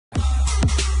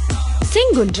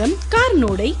செங்குன்றம்,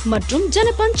 கார்னோடை மற்றும்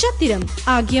ஜனபஞ்சாத்திரம்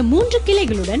ஆகிய 3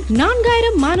 கிளைகளுடன்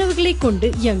 4000 மாணவர்களை கொண்டு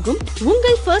இயங்கும்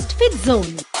உங்கள் ஃபர்ஸ்ட் ஃபிட்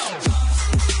ஜோன்.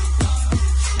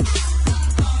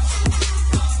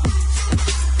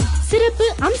 சிறப்பு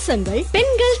அம்சங்கள்: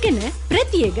 பெண்களுக்கென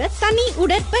பிரத்யேக தனி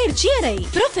உடற்பயிற்சி அறை,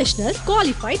 professional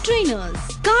qualified trainers,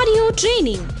 cardio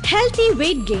training, healthy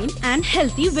weight gain and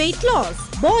healthy weight loss,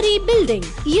 body building,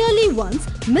 yearly once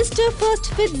mister first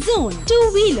fit zone,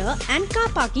 2-wheeler and car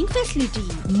parking facility.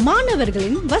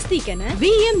 மாணவர்களின் வசதிக்கென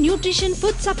VM nutrition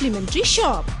food supplementary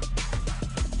shop.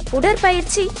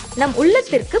 உடற்பயிற்சி நம்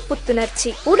உள்ளத்திற்கு புத்துணர்ச்சி.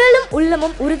 உடலும்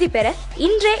உள்ளமும் உறுதி பெற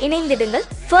இன்றே இணைந்திடுங்கள்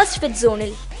ஃபர்ஸ்ட் ஃபிட்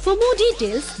ஜோனில். For more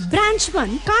details, Branch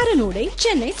 1, Karanodai,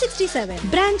 Chennai 67.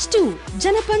 Branch 2,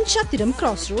 Janapanchatiram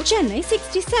Crossroad, Chennai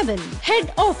 67. Head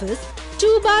Office,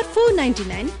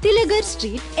 2/499, Tilagar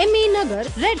Street, MA Nagar,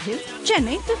 Red Hills,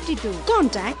 Chennai 52.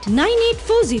 Contact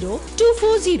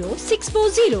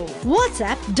 9840-240-640.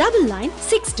 WhatsApp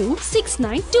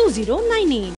 9962692098.